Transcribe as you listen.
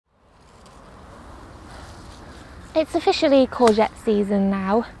It's officially courgette season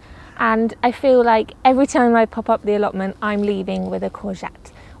now, and I feel like every time I pop up the allotment I'm leaving with a courgette,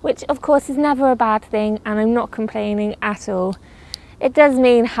 which of course is never a bad thing, and I'm not complaining at all. It does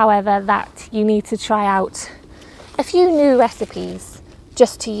mean, however, that you need to try out a few new recipes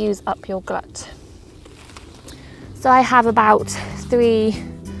just to use up your glut. So I have about 3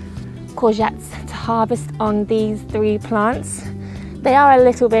 courgettes to harvest on these 3 plants. They are a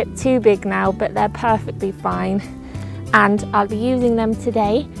little bit too big now, but they're perfectly fine. And I'll be using them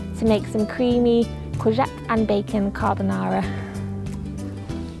today to make some creamy courgette and bacon carbonara.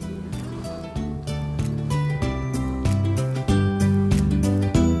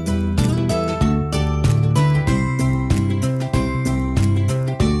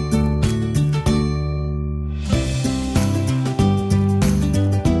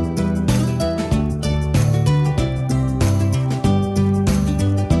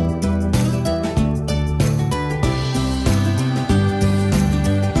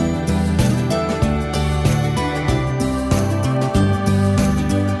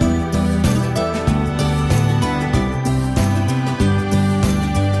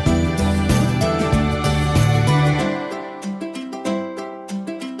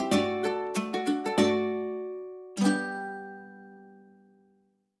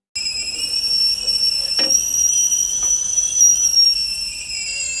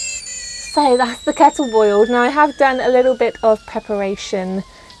 So that's the kettle boiled. Now I have done a little bit of preparation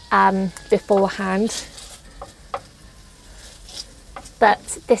beforehand,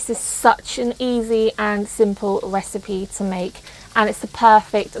 but this is such an easy and simple recipe to make, and it's the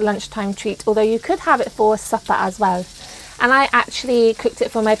perfect lunchtime treat, although you could have it for supper as well. And I actually cooked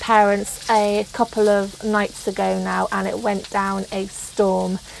it for my parents a couple of nights ago now, and it went down a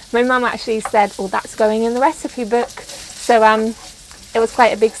storm. My mum actually said, "Oh, that's going in the recipe book." So it was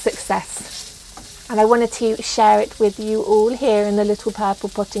quite a big success, and I wanted to share it with you all here in the little purple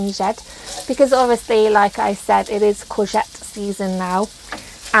potting shed, because obviously, like I said, it is courgette season now,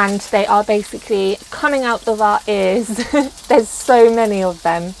 and they are basically coming out of our ears. There's so many of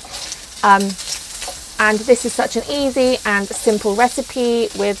them, and this is such an easy and simple recipe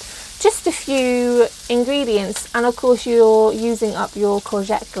with just a few ingredients, and of course you're using up your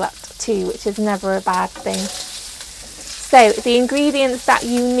courgette glut too, which is never a bad thing. So the ingredients that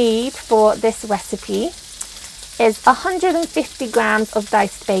you need for this recipe is 150 grams of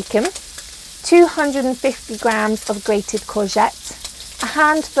diced bacon, 250 grams of grated courgette, a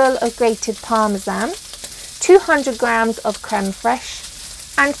handful of grated parmesan, 200 grams of creme fraiche,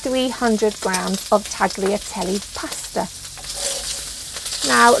 and 300 grams of tagliatelle pasta.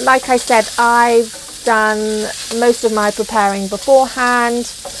 Now, like I said, I've done most of my preparing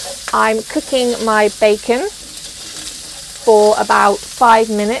beforehand. I'm cooking my bacon for about 5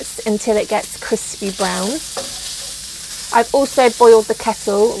 minutes until it gets crispy brown. I've also boiled the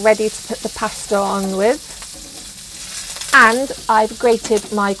kettle ready to put the pasta on with, and I've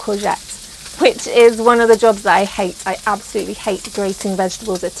grated my courgette, which is one of the jobs that I hate. I absolutely hate grating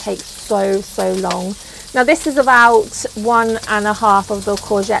vegetables. It takes so long. Now this is about 1.5 of the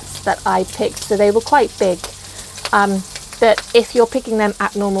courgettes that I picked, so they were quite big. But if you're picking them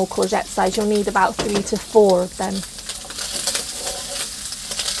at normal courgette size, you'll need about 3 to 4 of them.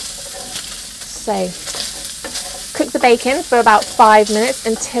 So cook the bacon for about 5 minutes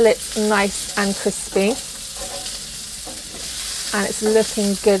until it's nice and crispy, and it's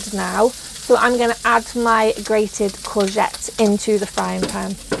looking good now. So I'm going to add my grated courgette into the frying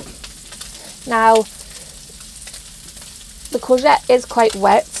pan. Now the courgette is quite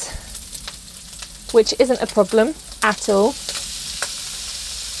wet, which isn't a problem at all.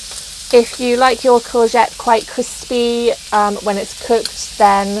 If you like your courgette quite crispy when it's cooked,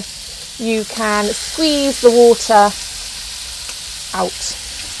 then you can squeeze the water out.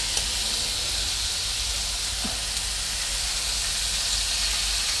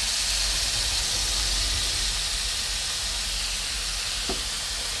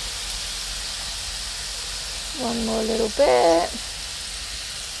 One more little bit.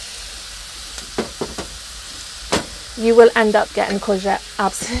 You will end up getting courgette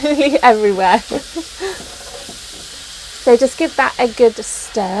absolutely everywhere. So just give that a good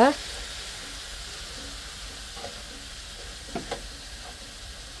stir.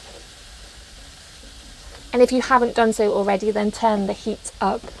 And if you haven't done so already, then turn the heat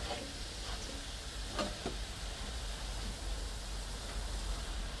up.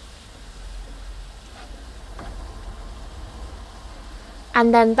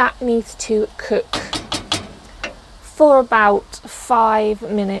 And then that needs to cook for about 5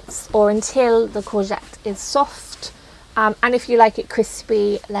 minutes, or until the courgette is soft And if you like it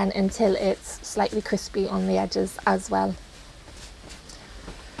crispy, then until it's slightly crispy on the edges as well.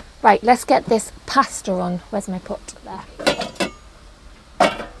 Right, let's get this pasta on. Where's my pot? There.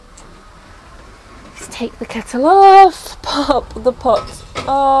 Let's take the kettle off, pop the pot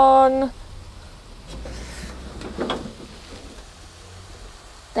on.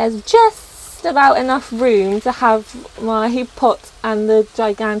 There's just about enough room to have my pot and the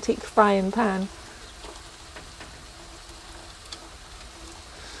gigantic frying pan.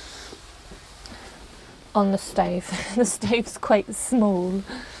 On the stove. The stove's quite small.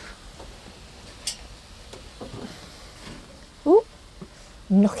 Ooh,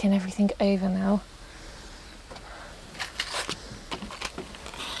 knocking everything over now.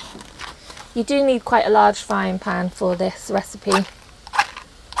 You do need quite a large frying pan for this recipe,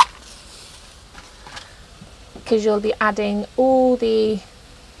 because you'll be adding all the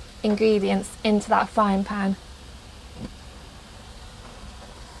ingredients into that frying pan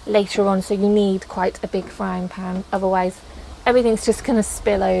later on, so you need quite a big frying pan, otherwise everything's just going to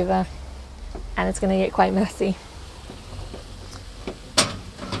spill over and it's going to get quite messy.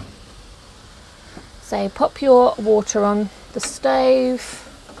 So pop your water on the stove,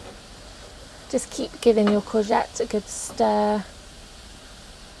 just keep giving your courgette a good stir.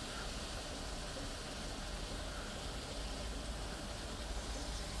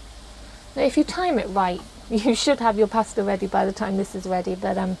 Now if you time it right, you should have your pasta ready by the time this is ready,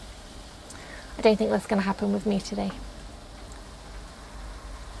 but I don't think that's going to happen with me today.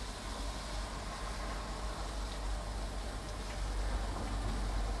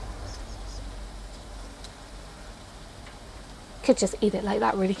 Could just eat it like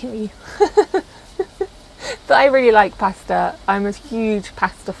that really, couldn't you? But I really like pasta. I'm a huge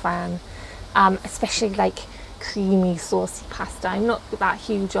pasta fan, especially like creamy saucy pasta. I'm not that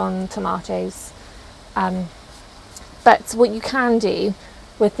huge on tomatoes, but what you can do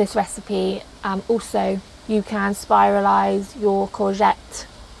with this recipe, also you can spiralize your courgette.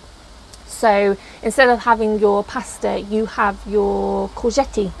 So instead of having your pasta, you have your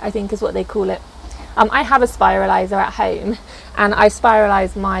courgette, I think is what they call it. I have a spiralizer at home and I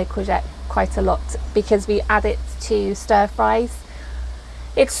spiralize my courgette quite a lot because we add it to stir fries.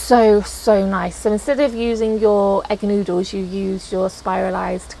 It's so nice. So instead of using your egg noodles, you use your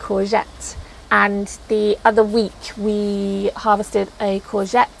spiralized courgette. And the other week we harvested a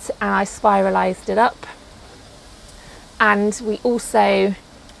courgette and I spiralized it up. And we also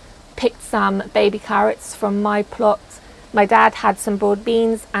picked some baby carrots from my plot. My dad had some broad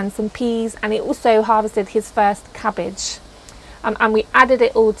beans and some peas, and he also harvested his first cabbage. And we added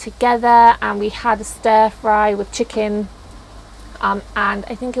it all together and we had a stir fry with chicken and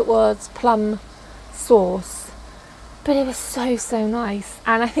I think it was plum sauce. But it was so nice,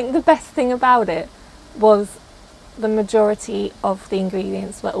 and I think the best thing about it was the majority of the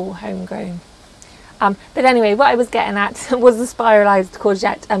ingredients were all homegrown. But anyway, what I was getting at was the spiralized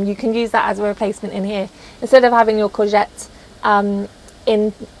courgette. You can use that as a replacement in here. Instead of having your courgette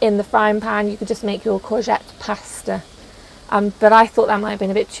in the frying pan, you could just make your courgette pasta. But I thought that might have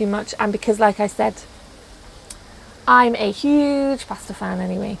been a bit too much, and because like I said, I'm a huge pasta fan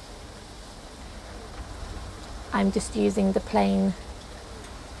anyway, I'm just using the plain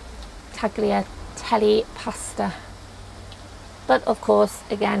tagliatelle pasta. But of course,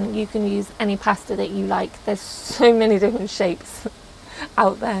 again, you can use any pasta that you like. There's so many different shapes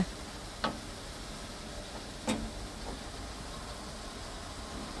out there.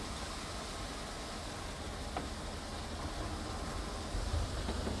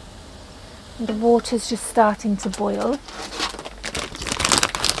 The water's just starting to boil.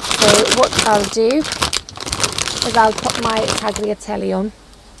 So what I'll do is I'll put my tagliatelle on.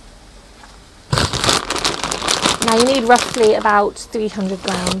 Now you need roughly about 300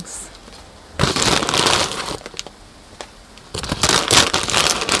 grams.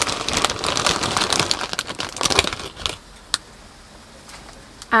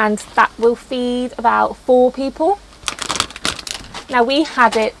 And that will feed about 4 people. Now we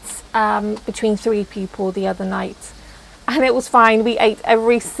had it between 3 people the other night and it was fine. We ate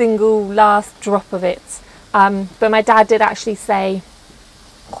every single last drop of it. But my dad did actually say,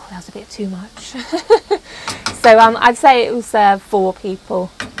 oh, that was a bit too much. So I'd say it will serve 4 people.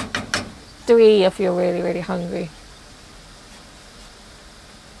 3 if you're really hungry.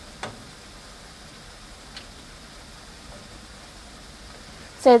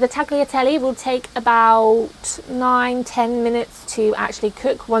 So the tagliatelle will take about 9-10 minutes to actually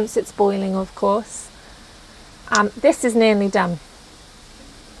cook, once it's boiling, of course. This is nearly done.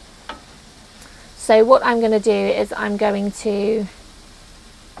 So what I'm going to do is I'm going to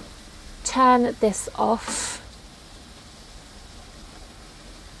turn this off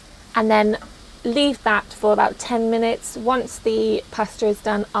and then leave that for about 10 minutes. Once the pasta is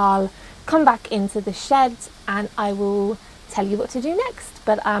done, I'll come back into the shed and I will tell you what to do next.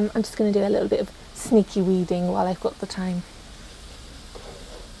 But I'm just going to do a little bit of sneaky weeding while I've got the time.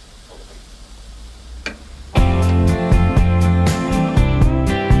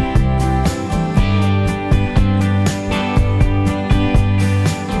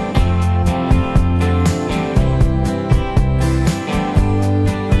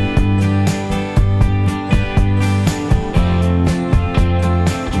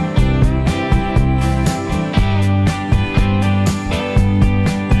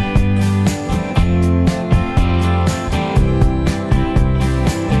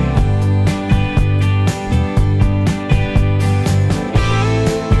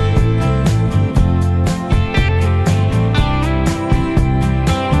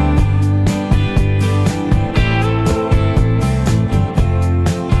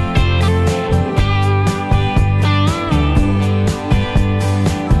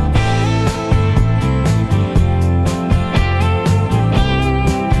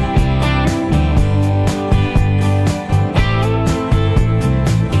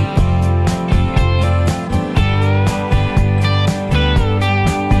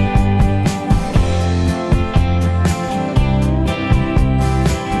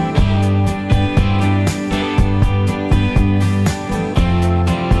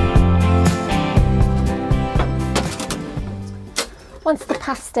 Once the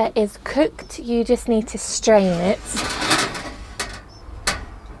pasta is cooked, you just need to strain it.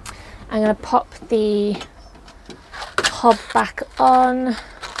 I'm going to pop the hob back on.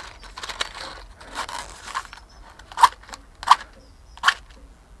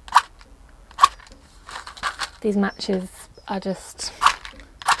 These matches are just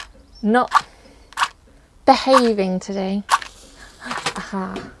not behaving today.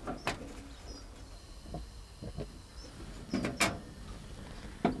 Aha.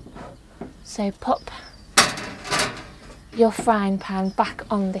 So pop your frying pan back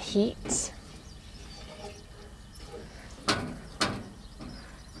on the heat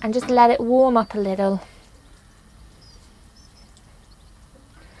and just let it warm up a little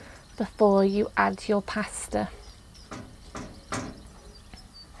before you add your pasta.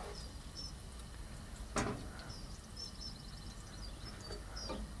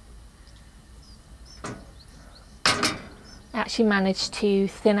 I actually managed to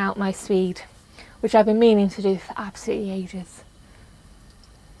thin out my Swede, which I've been meaning to do for absolutely ages.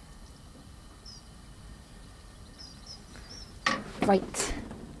 Right,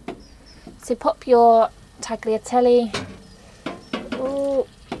 so pop your tagliatelle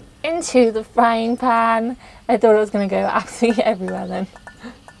into the frying pan. I thought it was going to go absolutely everywhere then.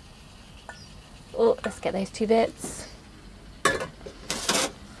 Oh, let's get those two bits.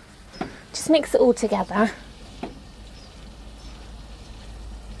 Just mix it all together.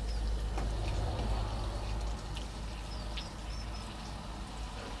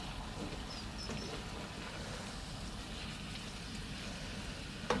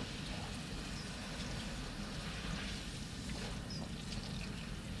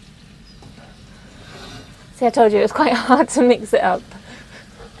 See, I told you it was quite hard to mix it up,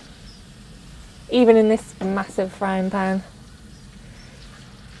 even in this massive frying pan.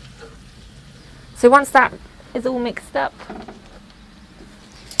 So once that is all mixed up,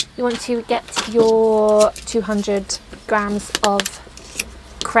 you want to get your 200 grams of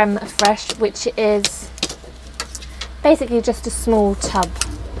creme fraiche, which is basically just a small tub.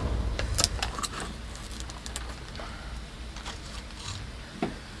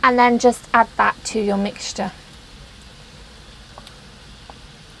 And then just add that to your mixture.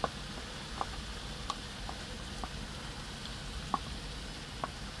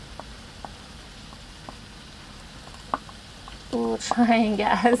 We'll try and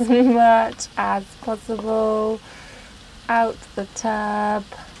get as much as possible out the tub.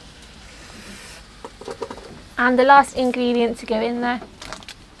 And the last ingredient to go in there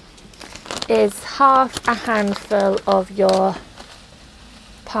is half a handful of your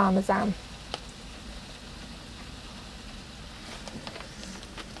Parmesan.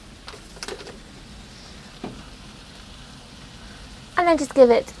 And then just give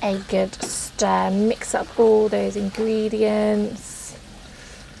it a good stir. Mix up all those ingredients.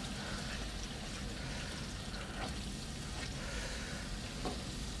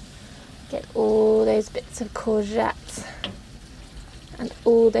 Get all those bits of courgette and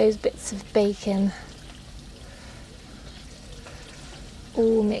all those bits of bacon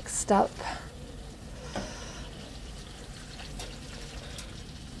all mixed up.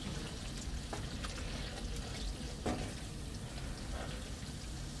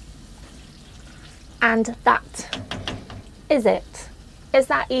 And that is it. It's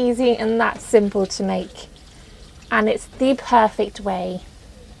that easy and that simple to make. And it's the perfect way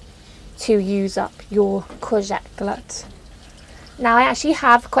to use up your courgette glut. Now I actually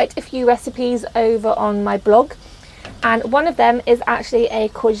have quite a few recipes over on my blog, and one of them is actually a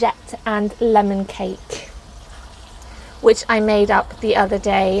courgette and lemon cake, which I made up the other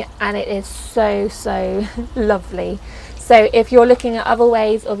day, and it is so lovely. So if you're looking at other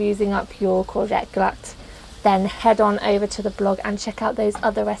ways of using up your courgette glut, then head on over to the blog and check out those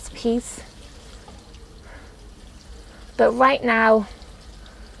other recipes. But right now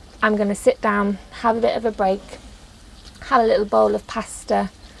I'm going to sit down, have a bit of a break, have a little bowl of pasta,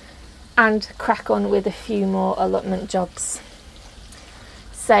 and crack on with a few more allotment jobs.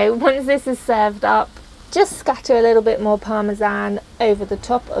 So once this is served up, just scatter a little bit more parmesan over the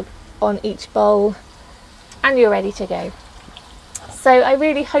top on each bowl, and you're ready to go. So I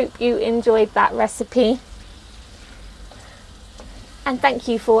really hope you enjoyed that recipe, and thank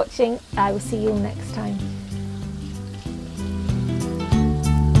you for watching. I will see you all next time.